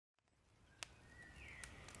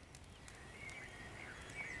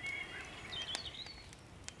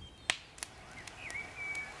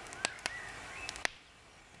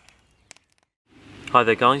Hi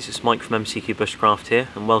there guys, it's Mike from MCQBushcraft here,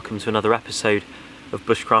 and welcome to another episode of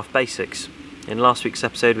Bushcraft Basics. In last week's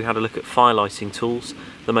episode we had a look at firelighting tools,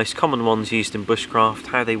 the most common ones used in bushcraft,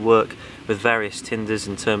 how they work with various tinders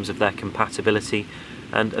in terms of their compatibility,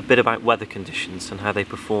 and a bit about weather conditions and how they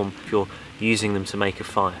perform if you're using them to make a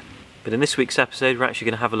fire. But in this week's episode we're actually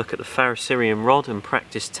going to have a look at the Ferrocerium rod and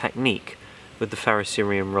practice technique with the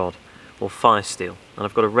Ferrocerium rod, or fire steel. And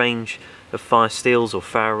I've got a range of fire steels or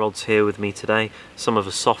ferro rods here with me today. Some of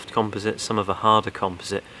a soft composite, some of a harder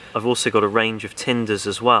composite. I've also got a range of tinders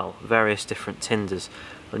as well, various different tinders,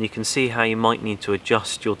 and you can see how you might need to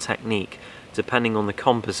adjust your technique depending on the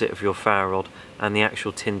composite of your ferro rod and the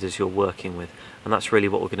actual tinders you're working with, and that's really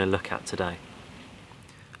what we're going to look at today.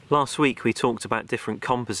 Last week we talked about different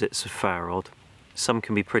composites of ferro rod. Some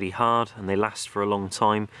can be pretty hard and they last for a long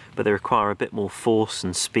time, but they require a bit more force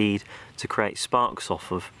and speed to create sparks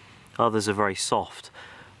off of. Others are very soft,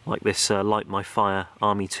 like this Light My Fire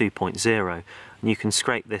Army 2.0, and you can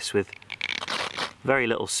scrape this with very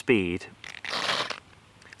little speed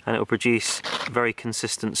and it will produce very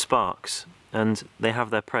consistent sparks. And they have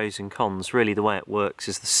their pros and cons. Really the way it works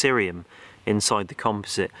is the cerium inside the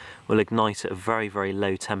composite will ignite at a very, very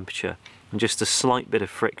low temperature, and just a slight bit of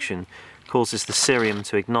friction causes the cerium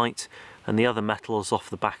to ignite, and the other metals off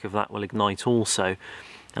the back of that will ignite also,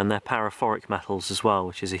 and they're paraphoric metals as well,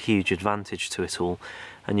 which is a huge advantage to it all,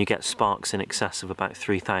 and you get sparks in excess of about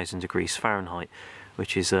 3000 degrees Fahrenheit,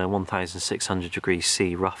 which is 1600 degrees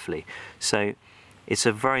C roughly. So it's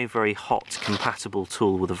a very, very hot compatible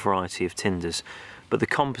tool with a variety of tinders, but the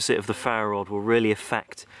composite of the ferro rod will really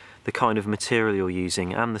affect the kind of material you're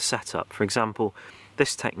using and the setup. For example,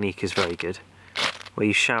 this technique is very good, where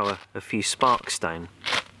you shower a few sparks down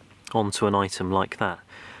onto an item like that,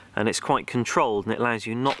 and it's quite controlled and it allows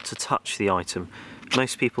you not to touch the item.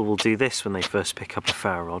 Most people will do this when they first pick up a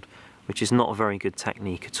ferro rod, which is not a very good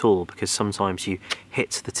technique at all, because sometimes you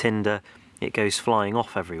hit the tinder, it goes flying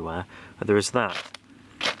off everywhere. Whereas that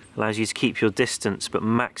allows you to keep your distance but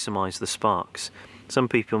maximise the sparks. Some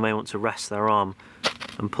people may want to rest their arm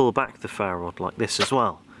and pull back the ferro rod like this as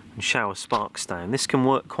well and shower sparks down. This can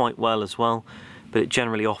work quite well as well, but it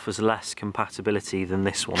generally offers less compatibility than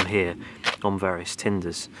this one here on various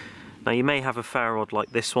tinders. Now you may have a ferro rod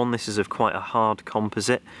like this one. This is of quite a hard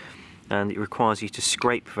composite and it requires you to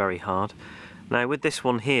scrape very hard. Now with this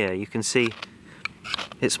one here you can see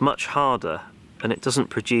it's much harder and it doesn't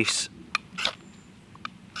produce,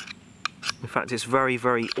 in fact it's very,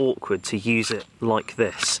 very awkward to use it like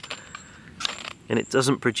this, and it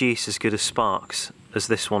doesn't produce as good as sparks as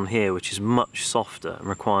this one here, which is much softer and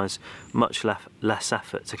requires much less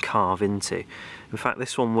effort to carve into. In fact,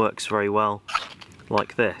 this one works very well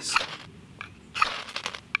like this.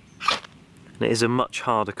 And it is a much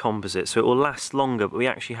harder composite, so it will last longer, but we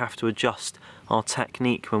actually have to adjust our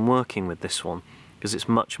technique when working with this one, because it's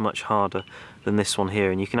much, much harder than this one here,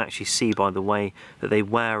 and you can actually see by the way that they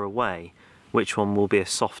wear away which one will be a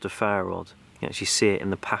softer ferro rod. You can actually see it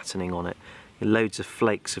in the patterning on it. Loads of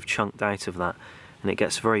flakes have chunked out of that, and it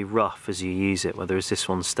gets very rough as you use it, whereas this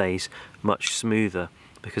one stays much smoother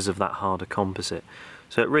because of that harder composite.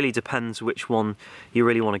 So it really depends which one you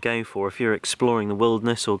really want to go for. If you're exploring the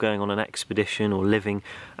wilderness or going on an expedition or living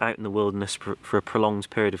out in the wilderness for a prolonged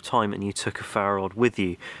period of time and you took a ferro rod with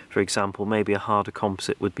you, for example, maybe a harder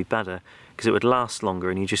composite would be better because it would last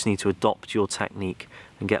longer and you just need to adopt your technique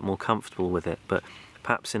and get more comfortable with it. But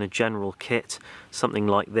perhaps in a general kit, something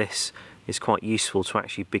like this is quite useful to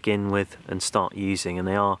actually begin with and start using, and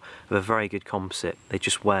they are of a very good composite. They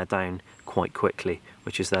just wear down quite quickly,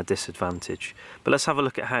 which is their disadvantage. But let's have a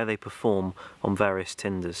look at how they perform on various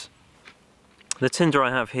tinders. The tinder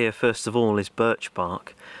I have here first of all is birch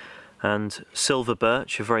bark, and silver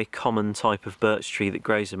birch, a very common type of birch tree that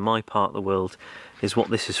grows in my part of the world, is what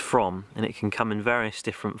this is from, and it can come in various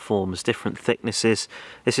different forms, different thicknesses.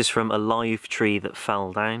 This is from a live tree that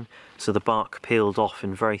fell down, so the bark peeled off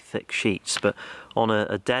in very thick sheets, but on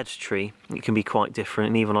a dead tree it can be quite different,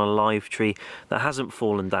 and even on a live tree that hasn't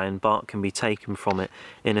fallen down, bark can be taken from it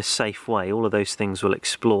in a safe way. All of those things we'll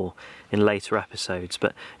explore in later episodes,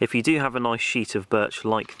 but if you do have a nice sheet of birch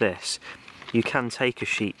like this, you can take a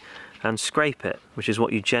sheet and scrape it, which is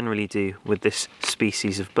what you generally do with this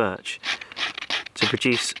species of birch, to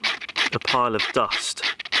produce a pile of dust,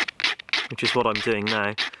 which is what I'm doing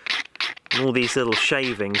now. And all these little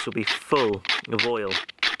shavings will be full of oil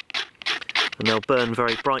and they'll burn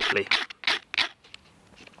very brightly.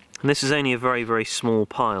 And this is only a very, very small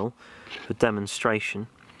pile for demonstration,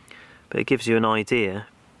 but it gives you an idea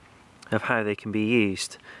of how they can be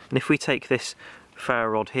used. And if we take this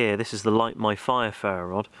ferro rod here, this is the Light My Fire ferro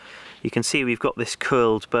rod, You can see we've got this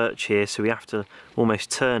curled birch here, so we have to almost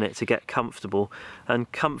turn it to get comfortable,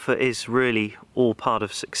 and comfort is really all part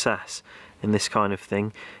of success in this kind of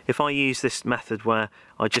thing. If I use this method where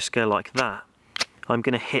I just go like that, I'm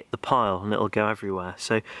going to hit the pile and it'll go everywhere.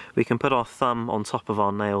 So we can put our thumb on top of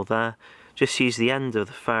our nail there, just use the end of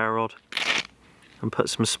the ferro rod and put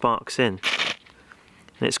some sparks in.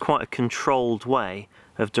 And it's quite a controlled way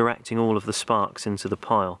of directing all of the sparks into the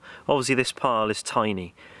pile. Obviously this pile is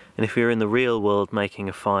tiny, and if we were in the real world making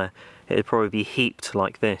a fire, it would probably be heaped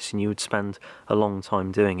like this and you would spend a long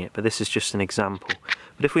time doing it, but this is just an example.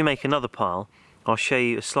 But if we make another pile, I'll show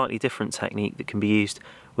you a slightly different technique that can be used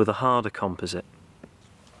with a harder composite.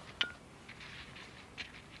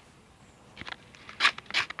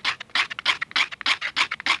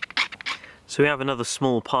 So we have another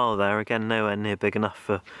small pile there, again nowhere near big enough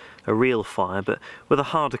for a real fire, but with a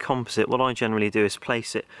harder composite what I generally do is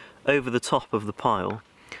place it over the top of the pile,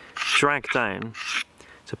 drag down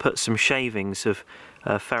to put some shavings of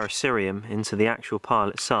Ferrocerium into the actual pile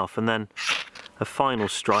itself, and then a final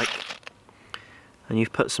strike, and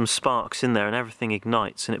you've put some sparks in there and everything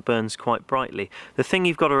ignites and it burns quite brightly. The thing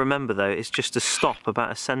you've got to remember though is just to stop about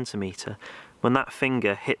 1 centimetre. When that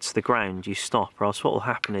finger hits the ground you stop, or else what will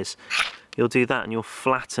happen is you'll do that and you'll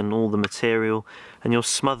flatten all the material and you'll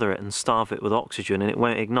smother it and starve it with oxygen and it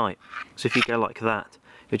won't ignite. So if you go like that,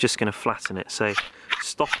 you're just going to flatten it. So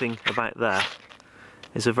stopping about there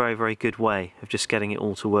is a very, very good way of just getting it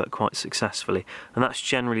all to work quite successfully. And that's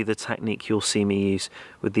generally the technique you'll see me use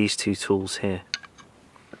with these two tools here.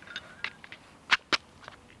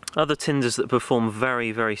 Other tinders that perform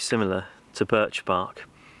very, very similar to birch bark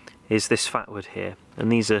is this fatwood here, and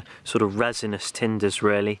these are sort of resinous tinders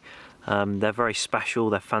really. They're very special,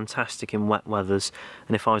 they're fantastic in wet weathers,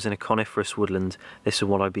 and if I was in a coniferous woodland this is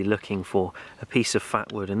what I'd be looking for, a piece of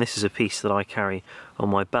fatwood, and this is a piece that I carry on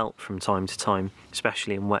my belt from time to time,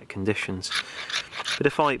 especially in wet conditions. But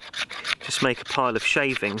if I just make a pile of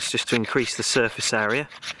shavings just to increase the surface area,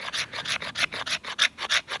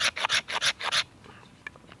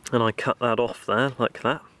 and I cut that off there like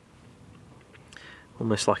that,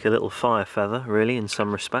 almost like a little fire feather really in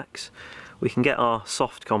some respects, we can get our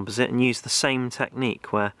soft composite and use the same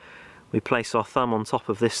technique where we place our thumb on top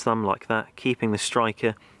of this thumb like that, keeping the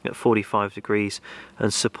striker at 45 degrees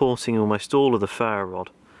and supporting almost all of the ferro rod,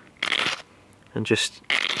 and just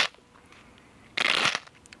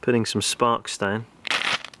putting some sparks down.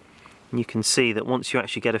 And you can see that once you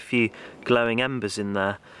actually get a few glowing embers in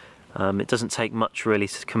there, it doesn't take much really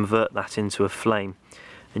to convert that into a flame,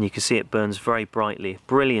 and you can see it burns very brightly.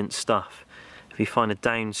 Brilliant stuff. If you find a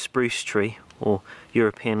downed spruce tree or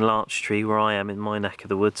European larch tree where I am in my neck of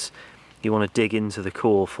the woods, you want to dig into the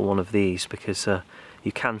core for one of these, because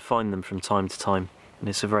you can find them from time to time and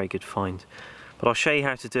it's a very good find. But I'll show you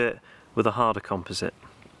how to do it with a harder composite.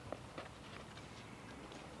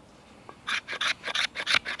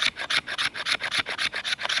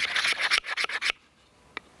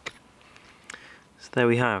 So there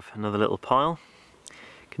we have another little pile.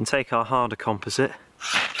 Can take our harder composite.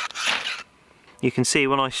 You can see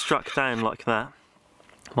when I struck down like that,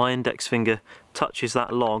 my index finger touches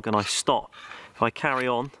that log and I stop. If I carry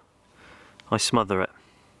on, I smother it.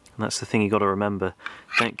 And that's the thing you've got to remember.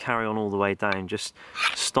 Don't carry on all the way down, just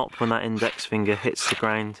stop when that index finger hits the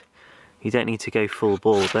ground. You don't need to go full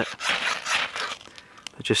bore with it,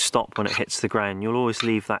 but just stop when it hits the ground. You'll always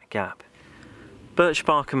leave that gap. Birch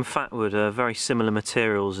bark and fatwood are very similar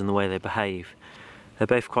materials in the way they behave. They're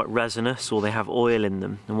both quite resinous, or they have oil in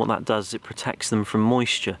them, and what that does is it protects them from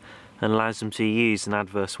moisture and allows them to be used in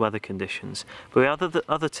adverse weather conditions. But we have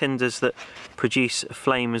other tinders that produce a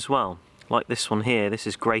flame as well, like this one here. This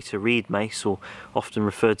is greater reed mace, or often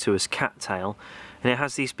referred to as cattail, and it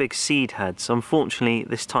has these big seed heads. Unfortunately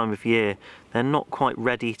this time of year they're not quite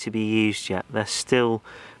ready to be used yet. They're still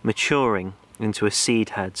maturing into a seed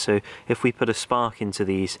head, so if we put a spark into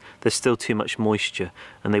these, there's still too much moisture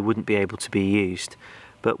and they wouldn't be able to be used.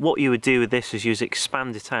 But what you would do with this is you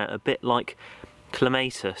expand it out a bit like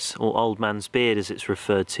clematis, or old man's beard as it's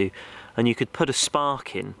referred to, and you could put a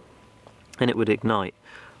spark in and it would ignite.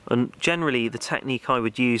 And generally the technique I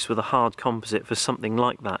would use with a hard composite for something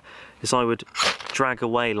like that is I would drag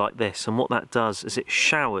away like this, and what that does is it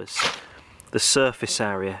showers the surface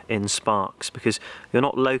area in sparks, because you're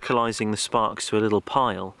not localizing the sparks to a little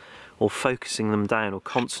pile or focusing them down or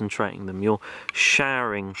concentrating them. You're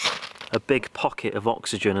showering a big pocket of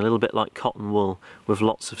oxygen, a little bit like cotton wool, with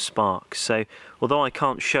lots of sparks. So although I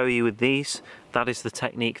can't show you with these, that is the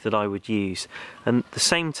technique that I would use. And the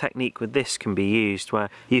same technique with this can be used, where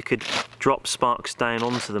you could drop sparks down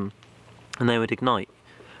onto them and they would ignite.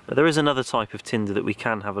 But there is another type of tinder that we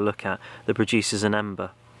can have a look at that produces an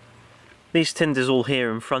ember. These tinders all here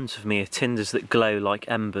in front of me are tinders that glow like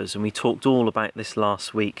embers, and we talked all about this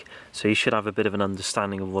last week, so you should have a bit of an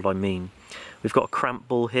understanding of what I mean. We've got a cramp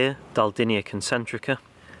ball here, Daldinia concentrica,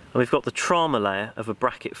 and we've got the trauma layer of a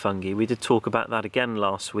bracket fungi. We did talk about that again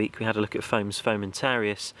last week. We had a look at Fomes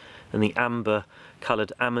fomentarius and the amber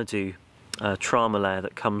coloured amadou trauma layer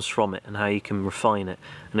that comes from it and how you can refine it,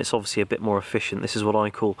 and it's obviously a bit more efficient. This is what I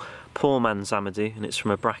call poor man's amadou, and it's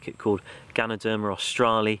from a bracket called Ganoderma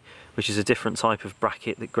australe, which is a different type of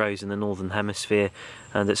bracket that grows in the northern hemisphere,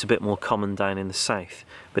 and it's a bit more common down in the south.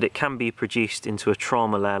 But it can be produced into a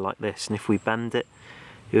trauma layer like this, and if we bend it,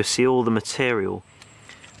 you'll see all the material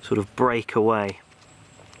sort of break away,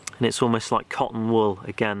 and it's almost like cotton wool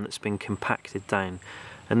again that's been compacted down.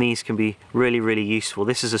 And these can be really useful.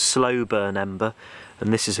 This is a slow burn ember,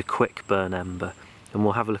 and this is a quick burn ember, and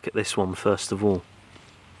we'll have a look at this one first of all.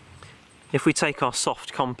 If we take our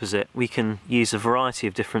soft composite, we can use a variety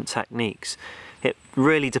of different techniques. It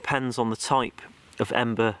really depends on the type of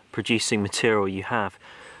ember producing material you have.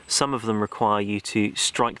 Some of them require you to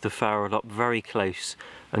strike the ferro rod up very close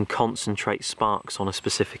and concentrate sparks on a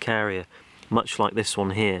specific area, much like this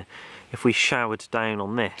one here. If we showered down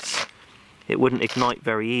on this, it wouldn't ignite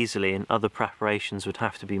very easily, and other preparations would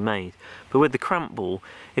have to be made. But with the cramp ball,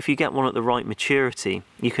 if you get one at the right maturity,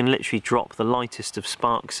 you can literally drop the lightest of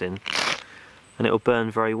sparks in and it will burn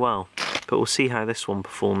very well. But we'll see how this one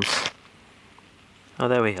performs. Oh,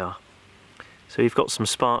 there we are. So we've got some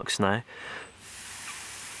sparks now.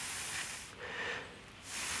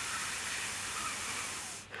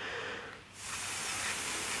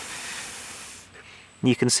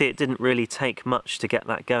 You can see it didn't really take much to get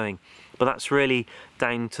that going, but that's really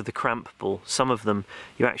down to the cramp ball. Some of them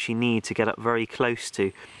you actually need to get up very close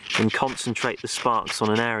to and concentrate the sparks on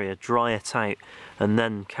an area, dry it out, and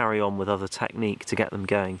then carry on with other technique to get them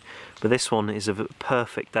going. But this one is of a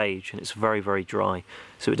perfect age, and it's very dry,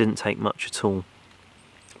 so it didn't take much at all.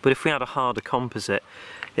 But if we had a harder composite,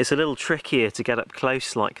 it's a little trickier to get up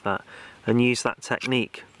close like that and use that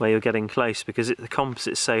technique where you're getting close, because the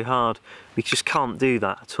composite's so hard we just can't do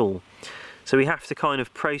that at all. So we have to kind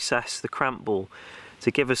of process the cramp ball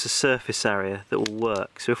to give us a surface area that will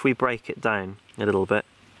work. So if we break it down a little bit,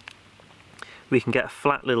 we can get a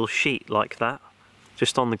flat little sheet like that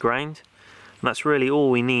just on the ground, and that's really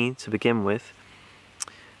all we need to begin with.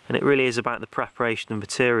 And it really is about the preparation of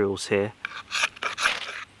materials here.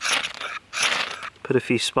 Put a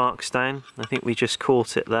few sparks down. I think we just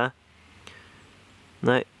caught it there.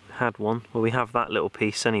 No, had one. Well, we have that little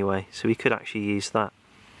piece anyway, so we could actually use that.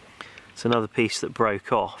 It's another piece that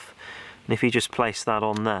broke off, and if you just place that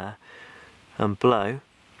on there and blow, in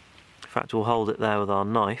fact we'll hold it there with our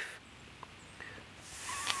knife,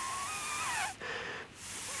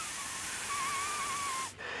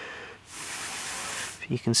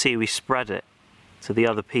 you can see we spread it to the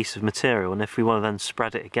other piece of material, and if we want to then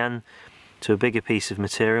spread it again to a bigger piece of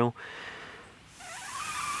material,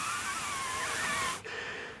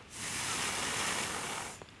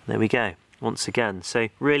 there we go, once again. So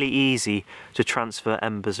really easy to transfer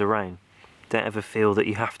embers around. Don't ever feel that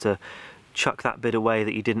you have to chuck that bit away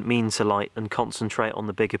that you didn't mean to light and concentrate on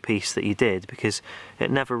the bigger piece that you did, because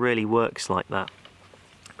it never really works like that.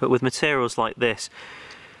 But with materials like this,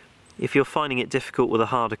 if you're finding it difficult with a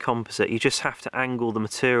harder composite, you just have to angle the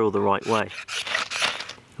material the right way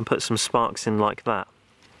and put some sparks in like that.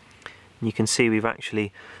 And you can see we've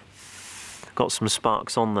actually got some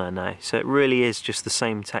sparks on there now. So it really is just the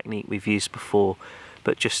same technique we've used before,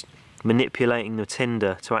 but just manipulating the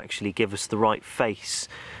tinder to actually give us the right face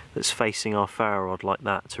that's facing our ferro rod like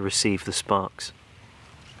that to receive the sparks.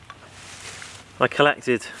 I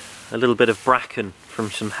collected a little bit of bracken from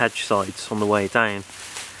some hedge sides on the way down,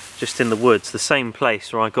 just in the woods, the same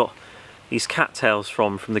place where I got these cattails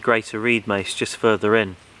from the greater reed mace just further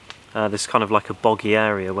in. There's kind of like a boggy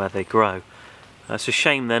area where they grow. It's a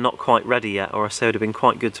shame they're not quite ready yet, or else they would have been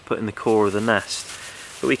quite good to put in the core of the nest.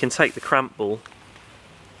 But we can take the cramp ball,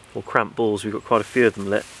 or cramp balls, we've got quite a few of them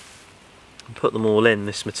lit, and put them all in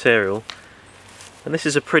this material. And this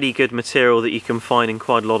is a pretty good material that you can find in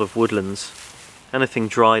quite a lot of woodlands. Anything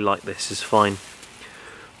dry like this is fine.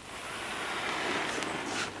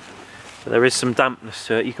 But there is some dampness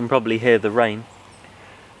to it, you can probably hear the rain.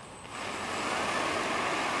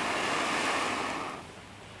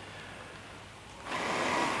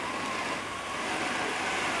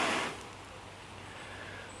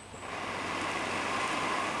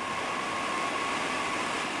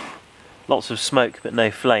 Lots of smoke but no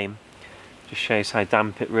flame, just shows how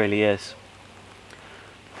damp it really is.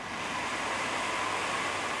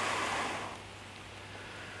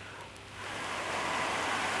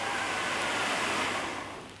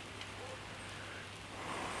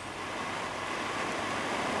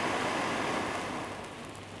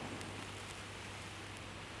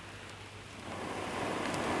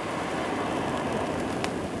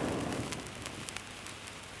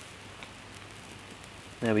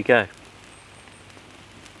 There we go.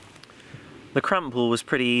 The cramp ball was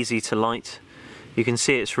pretty easy to light. You can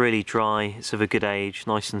see it's really dry, it's of a good age,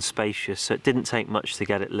 nice and spacious, so it didn't take much to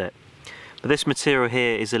get it lit. But this material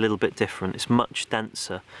here is a little bit different, it's much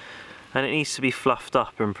denser, and it needs to be fluffed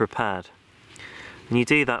up and prepared. And you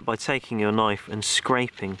do that by taking your knife and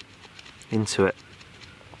scraping into it.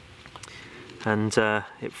 And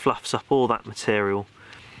it fluffs up all that material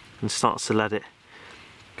and starts to let it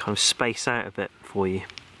kind of space out a bit for you.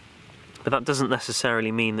 But that doesn't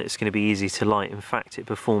necessarily mean that it's going to be easy to light. In fact, it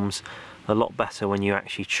performs a lot better when you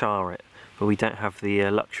actually char it, but we don't have the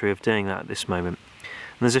luxury of doing that at this moment.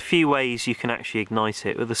 And there's a few ways you can actually ignite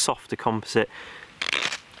it. With a softer composite,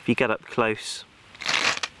 if you get up close,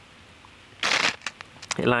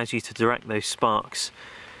 it allows you to direct those sparks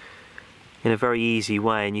in a very easy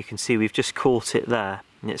way, and you can see we've just caught it there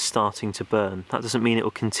and it's starting to burn. That doesn't mean it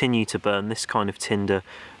will continue to burn. This kind of tinder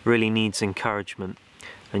really needs encouragement,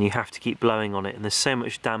 and you have to keep blowing on it, and there's so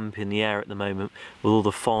much damp in the air at the moment with all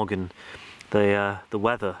the fog and the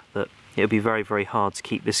weather that it would be very, very hard to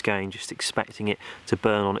keep this going just expecting it to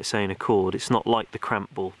burn on its own accord. It's not like the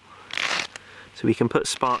cramp ball. So we can put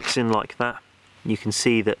sparks in like that. You can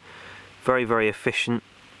see that very, very efficient.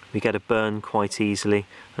 We get a burn quite easily,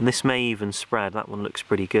 and this may even spread. That one looks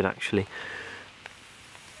pretty good actually.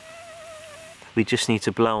 We just need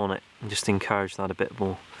to blow on it and just encourage that a bit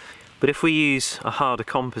more. But if we use a harder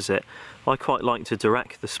composite, I quite like to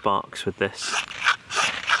direct the sparks with this.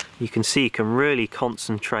 You can see you can really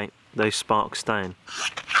concentrate those sparks down,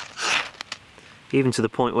 even to the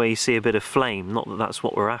point where you see a bit of flame. Not that that's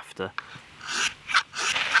what we're after.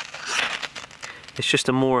 It's just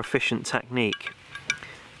a more efficient technique,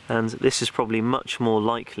 and this is probably much more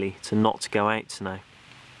likely to not go out now.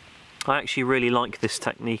 I actually really like this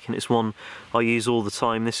technique, and it's one I use all the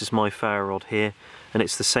time. This is my ferro rod here, and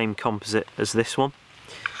it's the same composite as this one.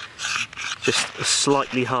 Just a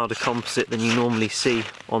slightly harder composite than you normally see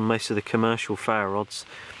on most of the commercial ferro rods.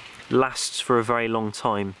 Lasts for a very long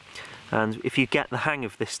time, and if you get the hang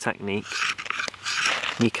of this technique,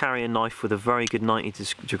 you carry a knife with a very good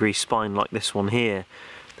 90-degree spine like this one here,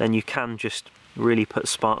 then you can just really put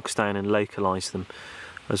sparks down and localize them,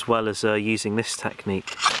 as well as using this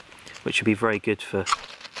technique, which would be very good for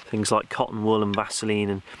things like cotton wool and Vaseline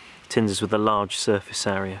and tinders with a large surface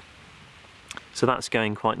area. So that's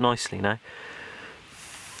going quite nicely now.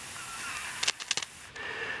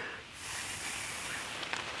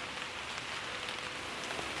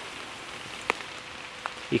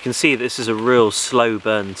 You can see this is a real slow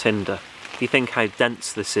burn tinder. If you think how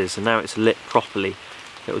dense this is, and now it's lit properly,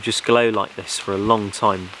 it will just glow like this for a long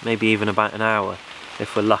time, maybe even about an hour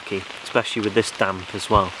if we're lucky, especially with this damp as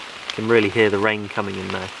well. You can really hear the rain coming in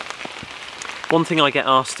now. One thing I get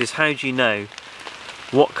asked is, how do you know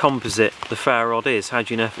what composite the ferro rod is? How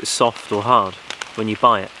do you know if it's soft or hard when you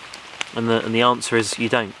buy it? And the answer is you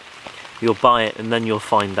don't. You'll buy it and then you'll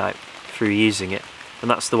find out through using it. And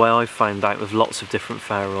that's the way I've found out with lots of different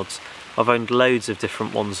ferro rods. I've owned loads of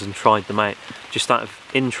different ones and tried them out just out of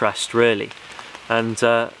interest really. And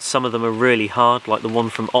some of them are really hard, like the one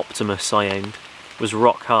from Optimus I owned was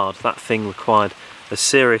rock hard. That thing required a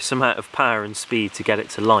serious amount of power and speed to get it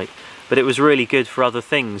to light. But it was really good for other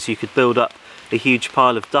things. You could build up a huge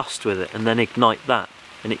pile of dust with it and then ignite that.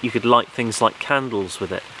 And you could light things like candles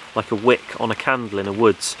with it, like a wick on a candle in a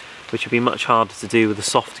woods, which would be much harder to do with a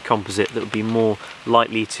softer composite that would be more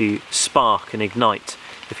likely to spark and ignite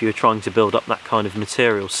if you were trying to build up that kind of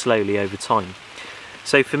material slowly over time.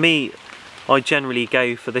 So for me, I generally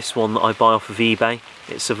go for this one that I buy off of eBay.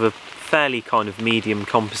 It's of a fairly kind of medium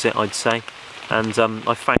composite, I'd say, and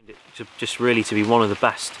I found it just really to be one of the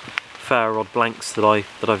best ferro rod blanks that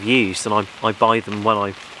I've used, and I buy them when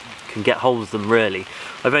I can get hold of them really.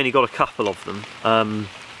 I've only got a couple of them.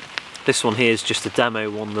 This one here is just a demo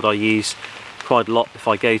one that I use quite a lot if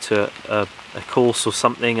I go to a course or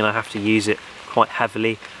something and I have to use it quite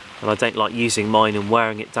heavily, and I don't like using mine and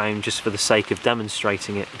wearing it down just for the sake of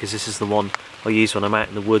demonstrating it, because this is the one I use when I'm out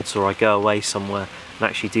in the woods or I go away somewhere and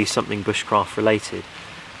actually do something bushcraft related.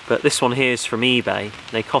 But this one here is from eBay.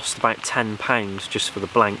 They cost about £10 just for the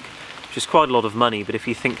blank, which is quite a lot of money, but if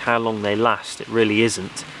you think how long they last, it really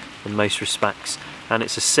isn't in most respects. And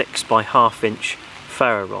it's a 6x1/2 inch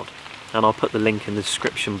ferro rod, and I'll put the link in the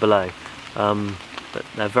description below. But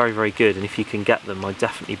they're very, very good, and if you can get them, I'd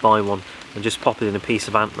definitely buy one and just pop it in a piece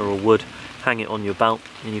of antler or wood, hang it on your belt,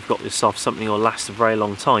 and you've got yourself something that will last a very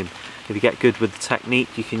long time. If you get good with the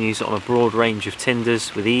technique, you can use it on a broad range of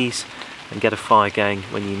tinders with ease and get a fire going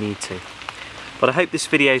when you need to. But I hope this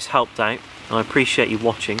video's helped out, and I appreciate you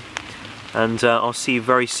watching, and I'll see you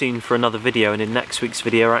very soon for another video. And in next week's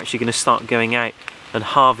video we're actually going to start going out and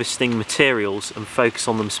harvesting materials and focus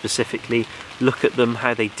on them specifically, look at them,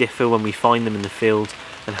 how they differ when we find them in the field,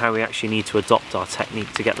 and how we actually need to adopt our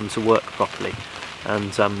technique to get them to work properly.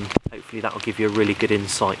 And hopefully that will give you a really good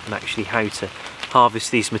insight on actually how to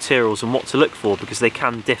harvest these materials and what to look for, because they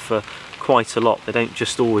can differ quite a lot. They don't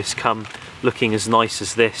just always come looking as nice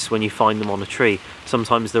as this when you find them on a tree.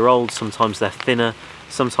 Sometimes they're old, sometimes they're thinner,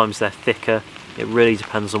 sometimes they're thicker. It really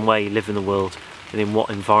depends on where you live in the world and in what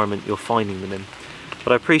environment you're finding them in.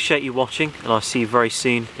 But I appreciate you watching, and I'll see you very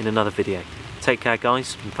soon in another video. Take care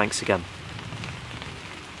guys, and thanks again.